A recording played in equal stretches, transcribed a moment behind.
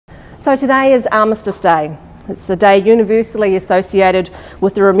So today is Armistice Day. It's a day universally associated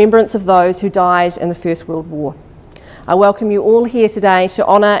with the remembrance of those who died in the First World War. I welcome you all here today to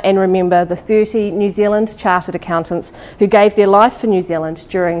honour and remember the 30 New Zealand Chartered Accountants who gave their life for New Zealand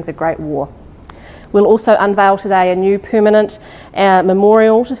during the Great War. We'll also unveil today a new permanent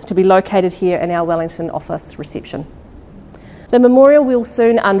memorial to be located here in our Wellington office reception. The memorial we'll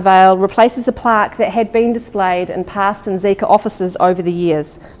soon unveil replaces a plaque that had been displayed in past NZECA offices over the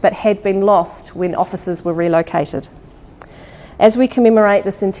years, but had been lost when offices were relocated. As we commemorate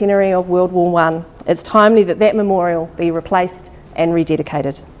the centenary of World War I, it's timely that that memorial be replaced and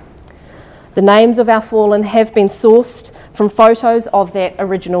rededicated. The names of our fallen have been sourced from photos of that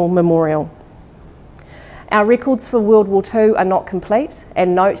original memorial. Our records for World War II are not complete,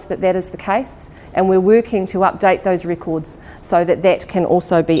 and note that that is the case, and we're working to update those records so that that can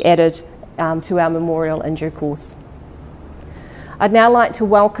also be added to our memorial in due course. I'd now like to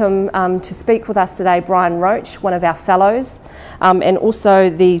welcome to speak with us today Brian Roach, one of our fellows, and also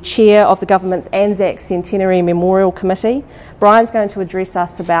the chair of the government's Anzac Centenary Memorial Committee. Brian's going to address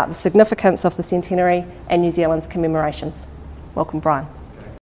us about the significance of the centenary and New Zealand's commemorations. Welcome, Brian.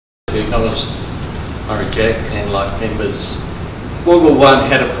 We acknowledged Murray Jack and like members, World War I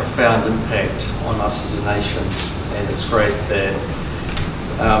had a profound impact on us as a nation, and it's great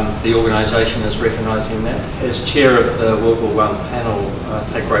that the organisation is recognising that. As chair of the World War I panel, I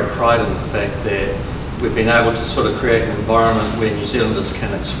take great pride in the fact that we've been able to sort of create an environment where New Zealanders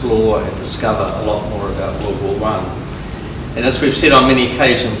can explore and discover a lot more about World War I. And as we've said on many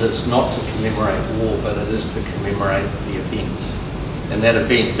occasions, it's not to commemorate war, but it is to commemorate the event. And that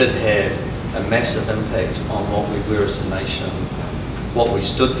event did have a massive impact on what we were as a nation, what we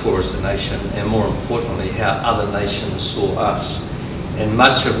stood for as a nation, and more importantly, how other nations saw us. And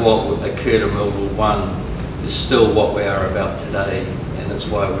much of what occurred in World War I is still what we are about today, and it's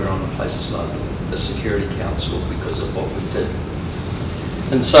why we're on places like the Security Council, because of what we did.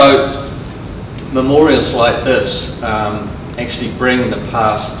 And so memorials like this actually bring the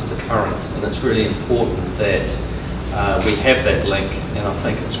past to the current, and it's really important that we have that link, and I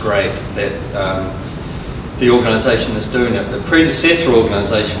think it's great that the organisation is doing it. The predecessor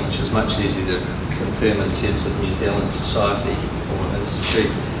organisation, which is much easier to confirm in terms of New Zealand Society or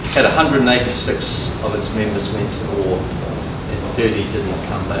Institute, had 186 of its members went to war and 30 didn't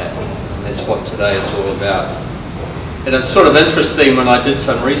come back, and that's what today is all about. And it's sort of interesting when I did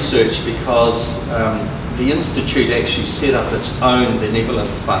some research, because the Institute actually set up its own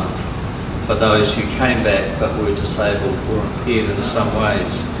benevolent fund for those who came back but were disabled or impaired in some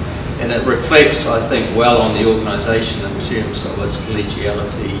ways. And it reflects, I think, well on the organisation in terms of its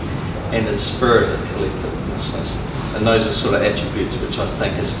collegiality and its spirit of collectiveness. And those are sort of attributes which I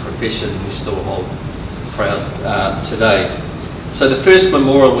think as a profession we still hold proud today. So the first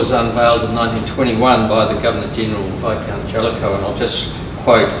memorial was unveiled in 1921 by the Governor-General, Viscount Jellicoe, and I'll just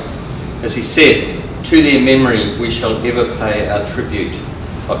quote, as he said, "To their memory we shall ever pay our tribute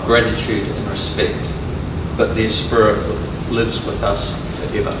of gratitude and respect, but their spirit lives with us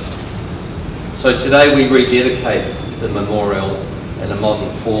forever." So today we rededicate the memorial in a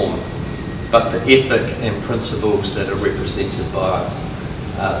modern form, but the ethic and principles that are represented by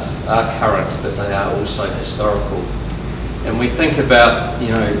it are current, but they are also historical. And we think about,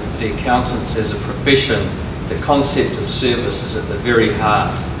 the accountants as a profession. The concept of service is at the very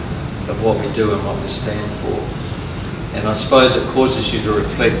heart of what we do and what we stand for. And I suppose it causes you to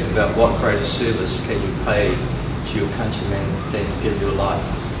reflect about what greater service can you pay to your countrymen than to give your life.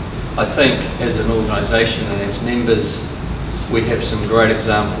 I think as an organisation and as members, we have some great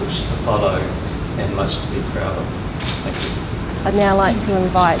examples to follow and much to be proud of. Thank you. I'd now like to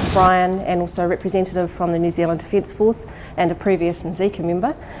invite Brian, and also a representative from the New Zealand Defence Force and a previous NZECA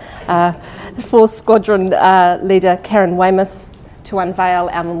member, Force Squadron Leader Karen Weymouth, to unveil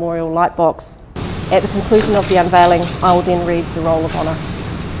our memorial lightbox. At the conclusion of the unveiling, I will then read the roll of honour.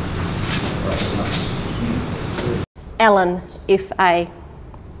 Alan, F.A.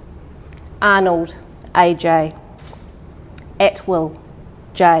 Arnold, A.J. Atwill,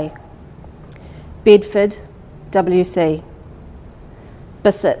 J. Bedford, W.C.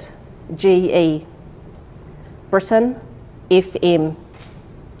 Bissett, G.E. Britton, F.M.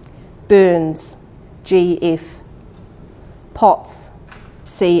 Burns, G.F. Potts,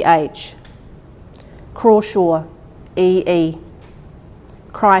 C.H. Crawshaw, E.E.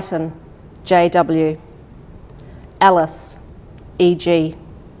 Crichton, J.W. Alice, E.G.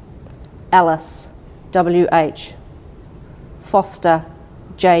 Alice, W.H. Foster,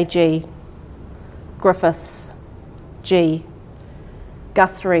 J.G. Griffiths, G.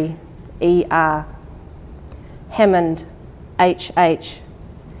 Guthrie, E.R. Hammond, H.H.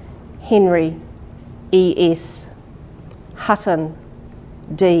 Henry, E.S. Hutton,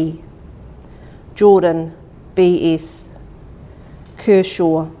 D. Jordan, B.S.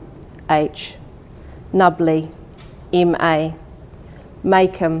 Kershaw, H. Nubley, M.A.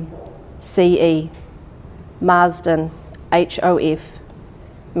 Makem, C.E. Marsden, H.O.F.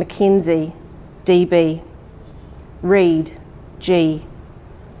 Mackenzie, D.B. Reed, G.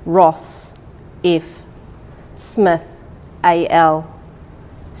 Ross, F. Smith, A.L.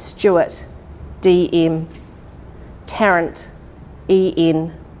 Stewart, D.M. Tarrant,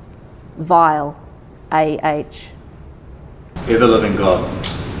 E.N. Vile, A.H. Ever-living God,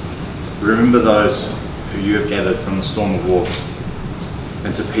 remember those who you have gathered from the storm of war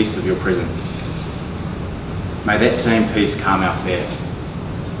into peace of your presence. May that same peace calm our fear,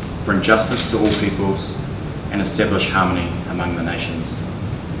 bring justice to all peoples, and establish harmony among the nations.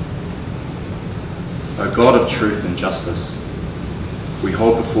 O God of truth and justice, we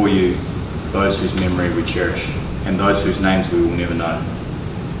hold before you those whose memory we cherish and those whose names we will never know.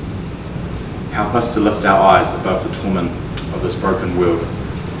 Help us to lift our eyes above the torment of this broken world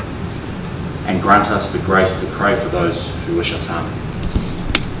and grant us the grace to pray for those who wish us harm.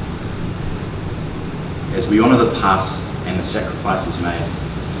 As we honour the past and the sacrifices made,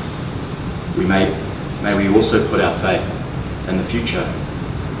 may we also put our faith in the future,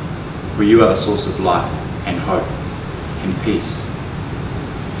 for you are the source of life and hope and peace,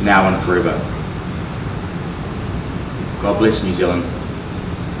 now and forever. God bless New Zealand.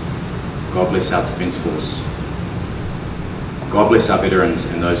 God bless our Defence Force. God bless our veterans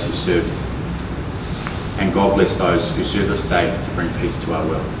and those who served. And God bless those who serve this day to bring peace to our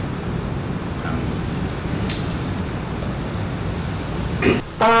world.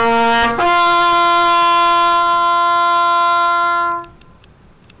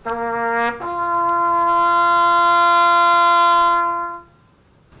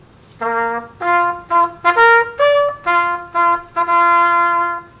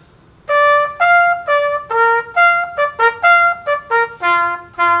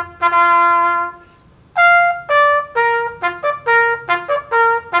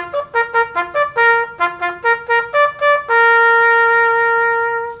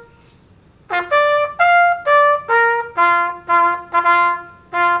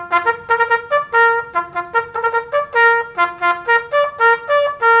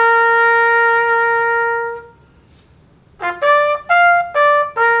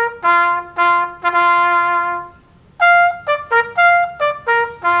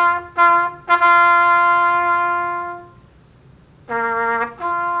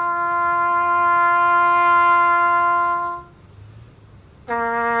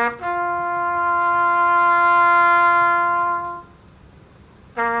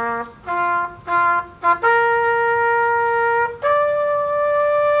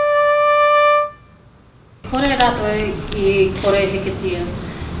 Kore rato I kore heketia.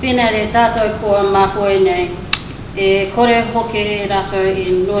 Pena re tātou koa mahoe nei. E kore hoke rato I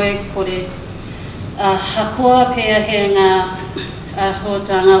noi kore. Hakoa pēa he ngā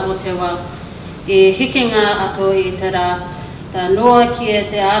hotanga o te wā. E hiki ngā ato I te rā. Tā noa kia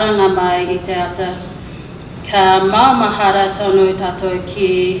te aranga mai I te ata. Ka maumahara tonu tātou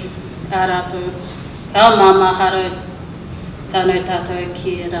ki a rato. Ka maumahara tonu tātou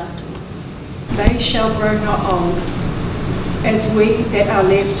ki a rato. They shall grow not old, as we that are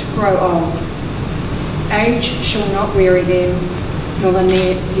left grow old. Age shall not weary them, nor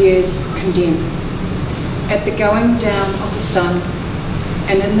the years condemn. At the going down of the sun,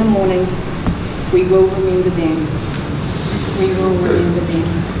 and in the morning, we will remember them. We will remember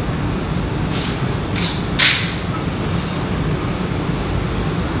them.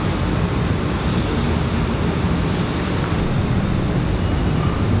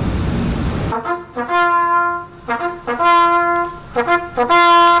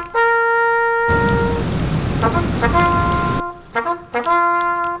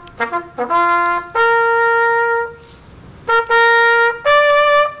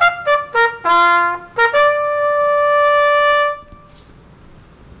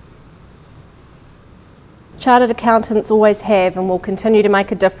 Chartered accountants always have and will continue to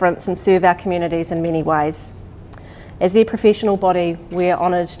make a difference and serve our communities in many ways. As their professional body, we are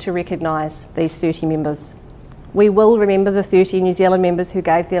honoured to recognise these 30 members. We will remember the 30 New Zealand members who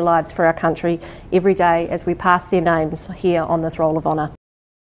gave their lives for our country every day as we pass their names here on this Roll of Honour.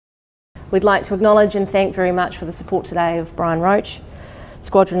 We'd like to acknowledge and thank very much for the support today of Brian Roach,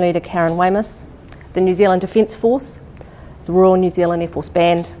 Squadron Leader Karen Weymouth, the New Zealand Defence Force, the Royal New Zealand Air Force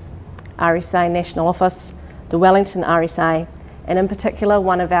Band, RSA National Office, the Wellington RSA, and in particular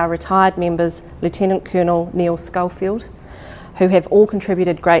one of our retired members, Lieutenant Colonel Neil Schofield, who have all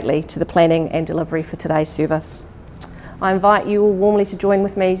contributed greatly to the planning and delivery for today's service. I invite you all warmly to join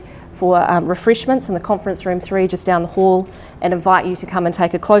with me for refreshments in the conference room 3 just down the hall, and invite you to come and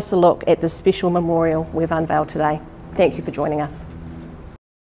take a closer look at this special memorial we've unveiled today. Thank you for joining us.